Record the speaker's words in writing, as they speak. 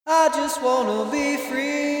I just wanna be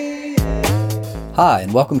free. Hi,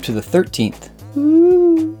 and welcome to the 13th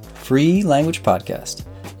Free Language Podcast.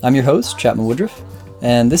 I'm your host, Chapman Woodruff,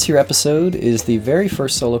 and this here episode is the very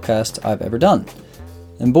first solo cast I've ever done.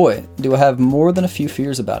 And boy, do I have more than a few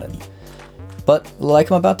fears about it. But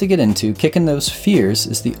like I'm about to get into, kicking those fears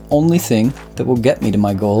is the only thing that will get me to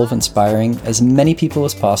my goal of inspiring as many people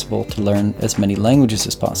as possible to learn as many languages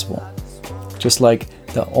as possible. Just like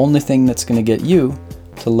the only thing that's going to get you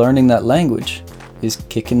to learning that language is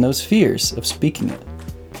kicking those fears of speaking it.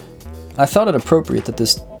 I thought it appropriate that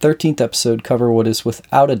this 13th episode cover what is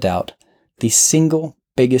without a doubt the single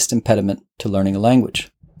biggest impediment to learning a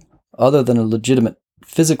language, other than a legitimate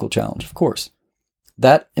physical challenge, of course.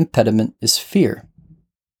 That impediment is fear.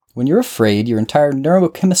 When you're afraid, your entire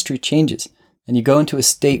neurochemistry changes, and you go into a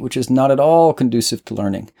state which is not at all conducive to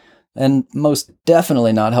learning, and most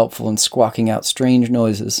definitely not helpful in squawking out strange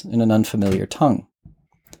noises in an unfamiliar tongue.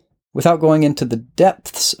 Without going into the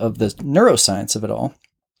depths of the neuroscience of it all,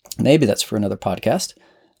 maybe that's for another podcast,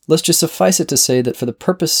 let's just suffice it to say that for the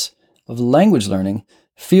purpose of language learning,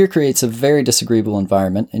 fear creates a very disagreeable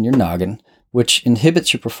environment in your noggin, which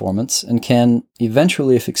inhibits your performance and can,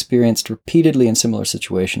 eventually if experienced repeatedly in similar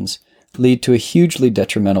situations, lead to a hugely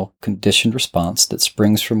detrimental conditioned response that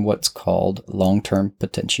springs from what's called long-term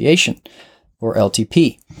potentiation, or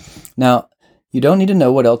LTP. Now, you don't need to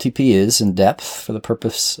know what LTP is in depth for the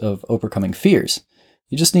purpose of overcoming fears.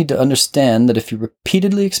 You just need to understand that if you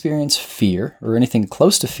repeatedly experience fear, or anything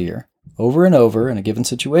close to fear, over and over in a given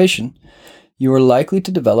situation, you are likely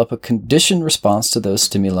to develop a conditioned response to those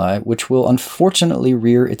stimuli which will unfortunately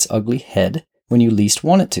rear its ugly head when you least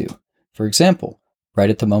want it to. For example, right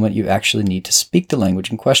at the moment you actually need to speak the language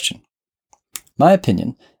in question. My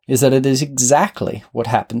opinion is that it is exactly what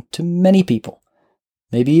happened to many people,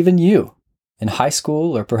 maybe even you, in high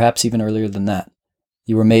school or perhaps even earlier than that.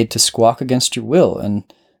 You were made to squawk against your will, and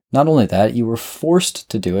not only that, you were forced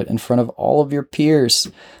to do it in front of all of your peers,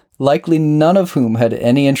 likely none of whom had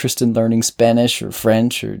any interest in learning Spanish or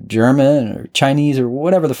French or German or Chinese or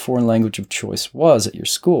whatever the foreign language of choice was at your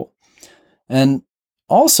school. And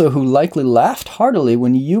also who likely laughed heartily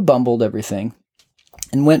when you bumbled everything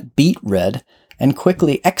and went beet red and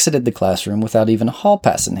quickly exited the classroom without even a hall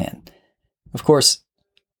pass in hand. Of course,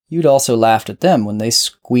 you'd also laughed at them when they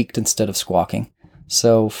squeaked instead of squawking.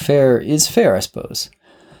 So fair is fair, I suppose.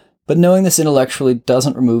 But knowing this intellectually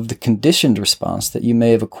doesn't remove the conditioned response that you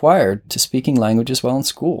may have acquired to speaking languages while in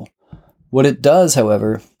school. What it does,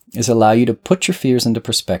 however, is allow you to put your fears into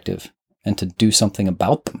perspective and to do something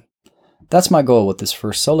about them. That's my goal with this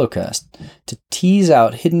first solo cast, to tease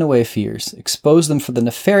out hidden away fears, expose them for the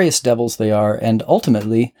nefarious devils they are, and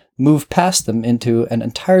ultimately move past them into an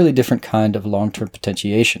entirely different kind of long-term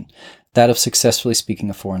potentiation, that of successfully speaking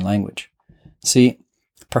a foreign language. See,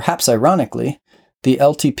 perhaps ironically, the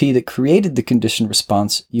LTP that created the conditioned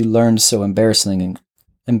response you learned so embarrassingly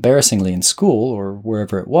in school or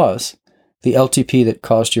wherever it was, the LTP that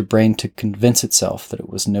caused your brain to convince itself that it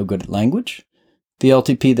was no good at language, the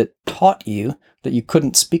LTP that taught you that you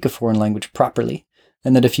couldn't speak a foreign language properly,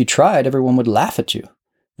 and that if you tried, everyone would laugh at you,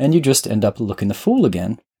 and you just end up looking the fool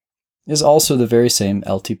again, is also the very same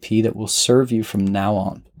LTP that will serve you from now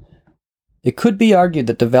on. It could be argued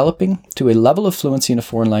that developing to a level of fluency in a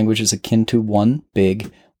foreign language is akin to one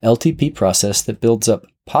big LTP process that builds up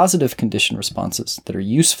positive conditioned responses that are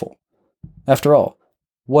useful. After all,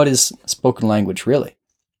 what is spoken language really?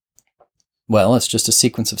 Well, it's just a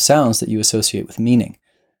sequence of sounds that you associate with meaning.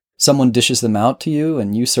 Someone dishes them out to you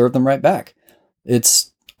and you serve them right back.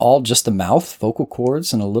 It's all just the mouth, vocal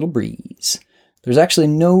cords, and a little breeze. There's actually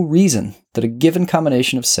no reason that a given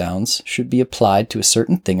combination of sounds should be applied to a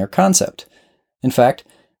certain thing or concept. In fact,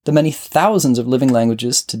 the many thousands of living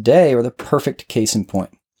languages today are the perfect case in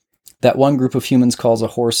point. That one group of humans calls a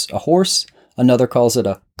horse, another calls it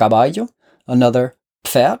a caballo, another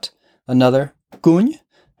pferd, another cuny,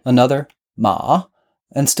 another ma,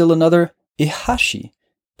 and still another ihashi,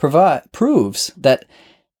 proves that,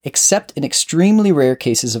 except in extremely rare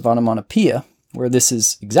cases of onomatopoeia, where this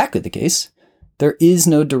is exactly the case, there is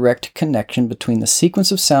no direct connection between the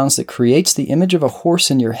sequence of sounds that creates the image of a horse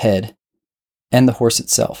in your head and the horse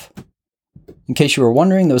itself. In case you were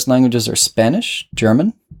wondering, those languages are Spanish,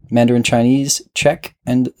 German, Mandarin Chinese, Czech,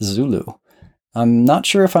 and Zulu. I'm not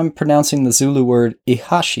sure if I'm pronouncing the Zulu word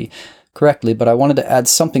ihashi correctly, but I wanted to add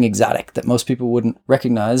something exotic that most people wouldn't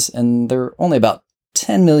recognize, and there are only about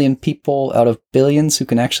 10 million people out of billions who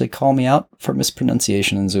can actually call me out for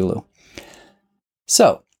mispronunciation in Zulu.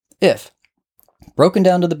 So, if, broken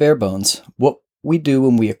down to the bare bones, what we do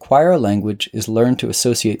when we acquire a language is learn to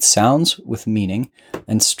associate sounds with meaning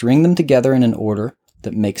and string them together in an order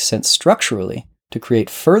that makes sense structurally to create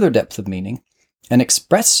further depth of meaning and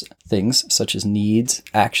express things such as needs,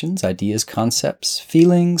 actions, ideas, concepts,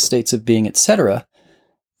 feelings, states of being, etc.,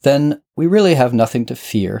 then we really have nothing to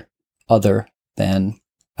fear other than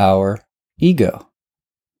our ego.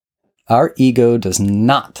 Our ego does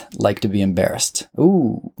not like to be embarrassed.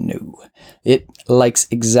 Ooh, no. It likes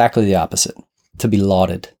exactly the opposite, to be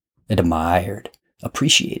lauded, admired,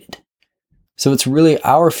 appreciated. So it's really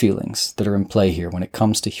our feelings that are in play here when it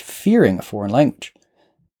comes to fearing a foreign language.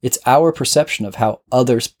 It's our perception of how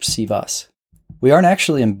others perceive us. We aren't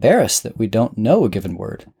actually embarrassed that we don't know a given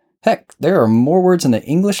word. Heck, there are more words in the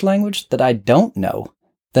English language that I don't know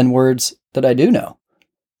than words that I do know.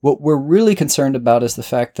 What we're really concerned about is the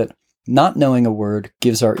fact that not knowing a word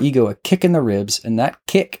gives our ego a kick in the ribs, and that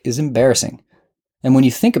kick is embarrassing. And when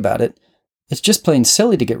you think about it, it's just plain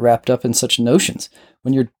silly to get wrapped up in such notions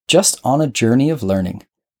when you're just on a journey of learning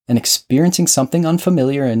and experiencing something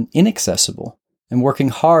unfamiliar and inaccessible and working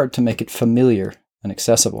hard to make it familiar and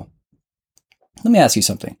accessible. Let me ask you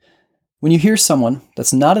something. When you hear someone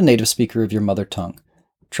that's not a native speaker of your mother tongue,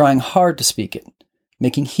 trying hard to speak it,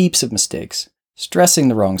 making heaps of mistakes, stressing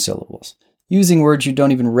the wrong syllables, using words you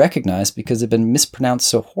don't even recognize because they've been mispronounced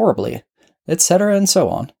so horribly, etc. and so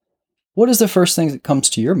on, what is the first thing that comes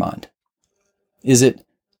to your mind? Is it,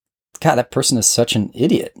 God, that person is such an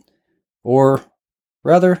idiot? Or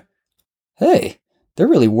rather, hey, they're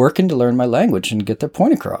really working to learn my language and get their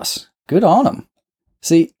point across. Good on them.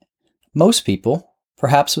 See, most people,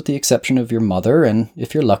 perhaps with the exception of your mother and,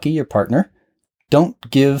 if you're lucky, your partner, don't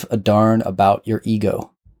give a darn about your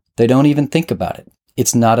ego. They don't even think about it.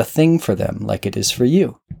 It's not a thing for them like it is for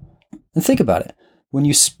you. And think about it. When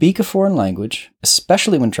you speak a foreign language,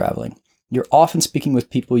 especially when traveling, you're often speaking with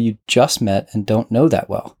people you just met and don't know that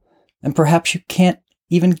well. And perhaps you can't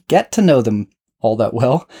even get to know them all that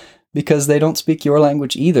well because they don't speak your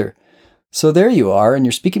language either. So there you are, and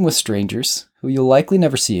you're speaking with strangers who you'll likely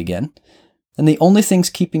never see again. And the only things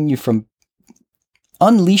keeping you from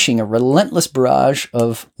unleashing a relentless barrage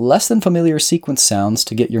of less than familiar sequence sounds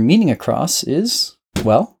to get your meaning across is,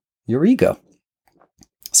 well, your ego.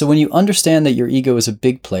 So when you understand that your ego is a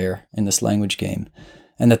big player in this language game,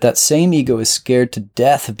 and that same ego is scared to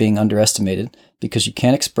death of being underestimated because you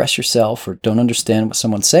can't express yourself or don't understand what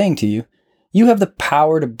someone's saying to you, you have the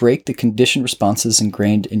power to break the conditioned responses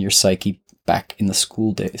ingrained in your psyche back in the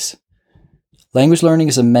school days. Language learning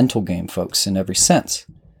is a mental game, folks, in every sense.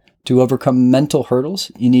 To overcome mental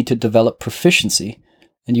hurdles, you need to develop proficiency,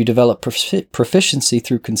 and you develop proficiency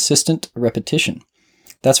through consistent repetition.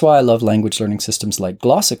 That's why I love language learning systems like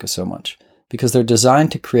Glossika so much, because they're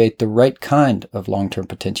designed to create the right kind of long-term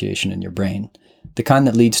potentiation in your brain, the kind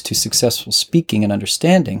that leads to successful speaking and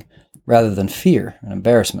understanding rather than fear and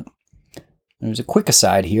embarrassment. There's a quick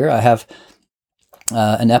aside here. I have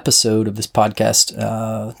an episode of this podcast,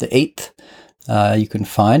 the 8th, you can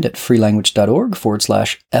find at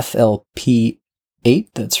freelanguage.org/FLP8.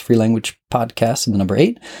 That's Free Language Podcast and the number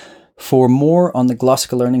 8. For more on the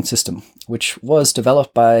Glossika learning system, which was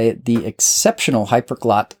developed by the exceptional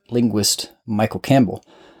hyperglot linguist Michael Campbell.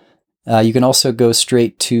 You can also go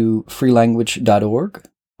straight to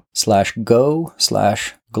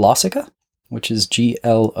freelanguage.org/go/Glossika, which is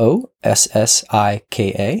GLOSSIKA,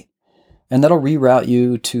 and that'll reroute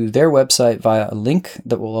you to their website via a link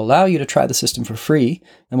that will allow you to try the system for free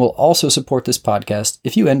and will also support this podcast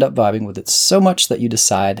if you end up vibing with it so much that you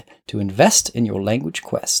decide to invest in your language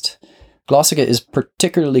quest. Glossika is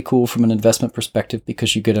particularly cool from an investment perspective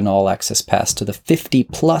because you get an all-access pass to the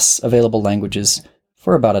 50-plus available languages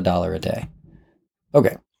for about $1 a day.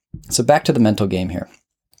 Okay, so back to the mental game here.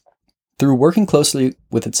 Through working closely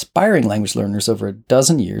with inspiring language learners over a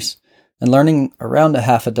dozen years, and learning around a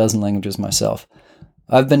half a dozen languages myself,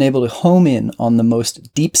 I've been able to home in on the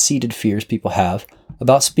most deep-seated fears people have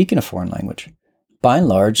about speaking a foreign language. By and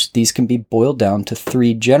large, these can be boiled down to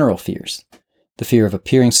 3 general fears. The fear of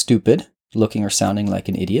appearing stupid, looking or sounding like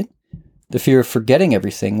an idiot. The fear of forgetting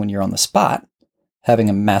everything when you're on the spot, having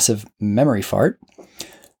a massive memory fart.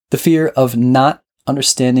 The fear of not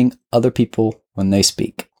understanding other people when they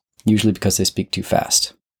speak, usually because they speak too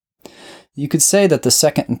fast. You could say that the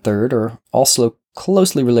second and third are also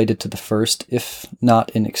closely related to the first, if not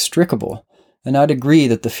inextricable, and I'd agree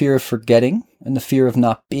that the fear of forgetting and the fear of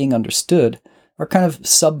not being understood are kind of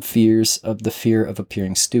sub-fears of the fear of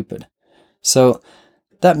appearing stupid. So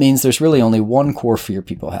that means there's really only one core fear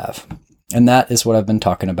people have, and that is what I've been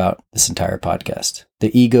talking about this entire podcast,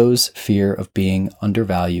 the ego's fear of being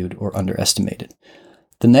undervalued or underestimated.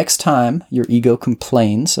 The next time your ego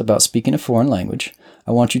complains about speaking a foreign language,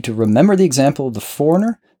 I want you to remember the example of the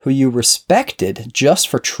foreigner who you respected just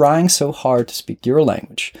for trying so hard to speak your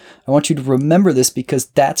language. I want you to remember this because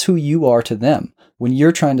that's who you are to them when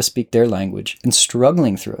you're trying to speak their language and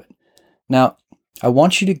struggling through it. Now, I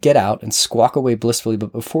want you to get out and squawk away blissfully,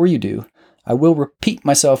 but before you do, I will repeat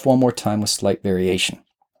myself one more time with slight variation.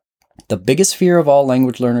 The biggest fear of all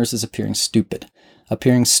language learners is appearing stupid.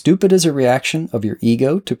 Appearing stupid is a reaction of your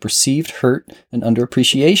ego to perceived hurt and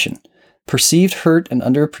underappreciation. Perceived hurt and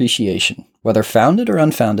underappreciation, whether founded or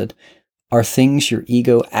unfounded, are things your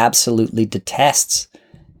ego absolutely detests.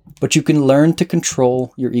 But you can learn to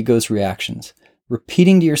control your ego's reactions,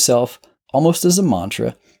 repeating to yourself, almost as a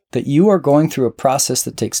mantra, that you are going through a process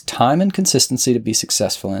that takes time and consistency to be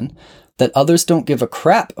successful in, that others don't give a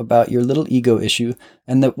crap about your little ego issue,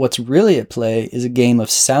 and that what's really at play is a game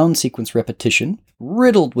of sound sequence repetition,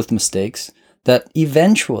 riddled with mistakes, that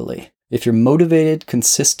eventually, if you're motivated,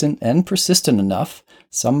 consistent, and persistent enough,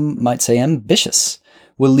 some might say ambitious,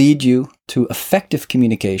 will lead you to effective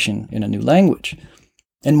communication in a new language.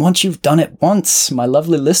 And once you've done it once, my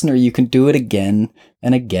lovely listener, you can do it again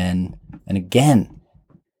and again and again.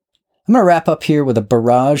 I'm going to wrap up here with a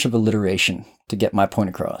barrage of alliteration to get my point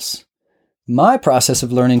across. My process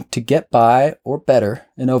of learning to get by or better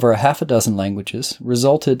in over a half a dozen languages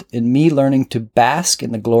resulted in me learning to bask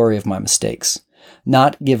in the glory of my mistakes,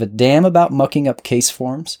 not give a damn about mucking up case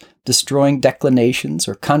forms, destroying declinations,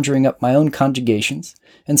 or conjuring up my own conjugations,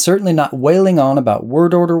 and certainly not wailing on about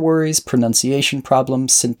word order worries, pronunciation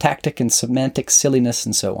problems, syntactic and semantic silliness,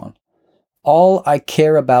 and so on. All I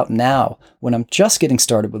care about now, when I'm just getting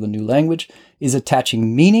started with a new language, is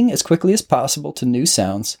attaching meaning as quickly as possible to new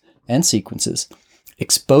sounds and sequences,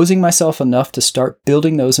 exposing myself enough to start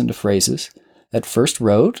building those into phrases, at first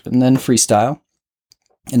rote and then freestyle,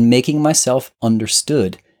 and making myself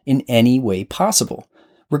understood in any way possible,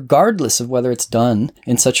 regardless of whether it's done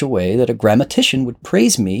in such a way that a grammatician would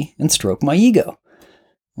praise me and stroke my ego.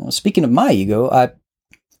 Well, speaking of my ego, I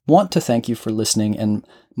want to thank you for listening, and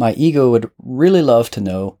my ego would really love to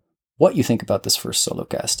know what you think about this first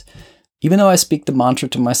solocast. Even though I speak the mantra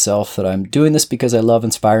to myself that I'm doing this because I love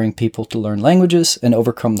inspiring people to learn languages and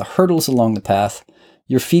overcome the hurdles along the path,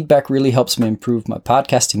 your feedback really helps me improve my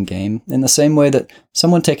podcasting game in the same way that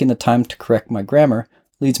someone taking the time to correct my grammar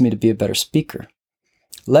leads me to be a better speaker.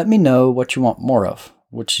 Let me know what you want more of,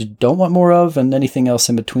 what you don't want more of, and anything else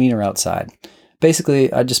in between or outside.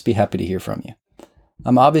 Basically, I'd just be happy to hear from you.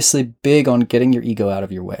 I'm obviously big on getting your ego out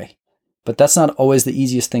of your way, but that's not always the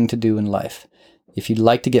easiest thing to do in life. If you'd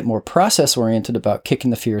like to get more process-oriented about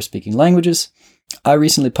kicking the fear of speaking languages, I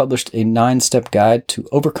recently published a 9-step guide to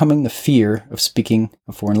overcoming the fear of speaking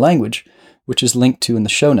a foreign language, which is linked to in the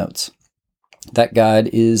show notes. That guide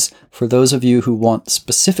is for those of you who want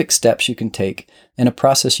specific steps you can take and a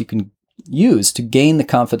process you can use to gain the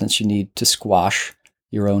confidence you need to squash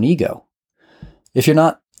your own ego. If you're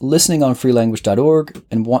not listening on freelanguage.org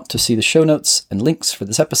and want to see the show notes and links for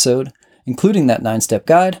this episode, including that 9-step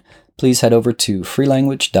guide, please head over to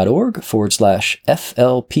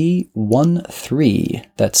freelanguage.org/FLP13.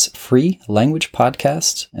 That's Free Language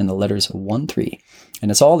Podcast and the letters 13. And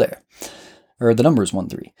it's all there. Or the number is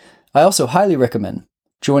 13. I also highly recommend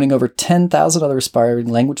joining over 10,000 other aspiring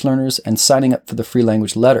language learners and signing up for the Free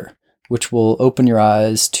Language Letter, which will open your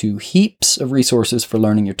eyes to heaps of resources for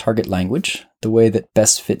learning your target language, the way that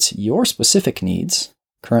best fits your specific needs,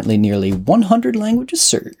 currently nearly 100 languages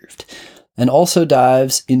served, and also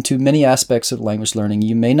dives into many aspects of language learning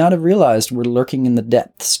you may not have realized were lurking in the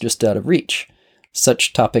depths just out of reach,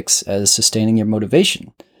 such topics as sustaining your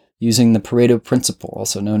motivation, using the Pareto principle,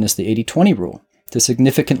 also known as the 80-20 rule, to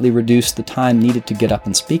significantly reduce the time needed to get up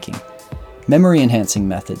and speaking, memory-enhancing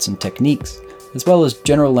methods and techniques, as well as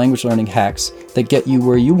general language learning hacks that get you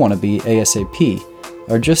where you want to be ASAP,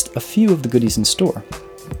 are just a few of the goodies in store.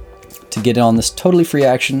 To get in on this totally free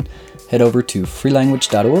action, head over to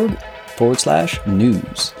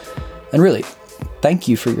freelanguage.org/news. And really, thank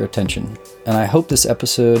you for your attention, and I hope this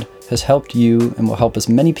episode has helped you and will help as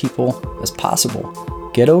many people as possible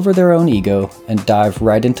get over their own ego and dive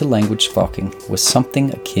right into language squawking with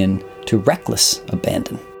something akin to reckless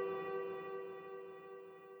abandon.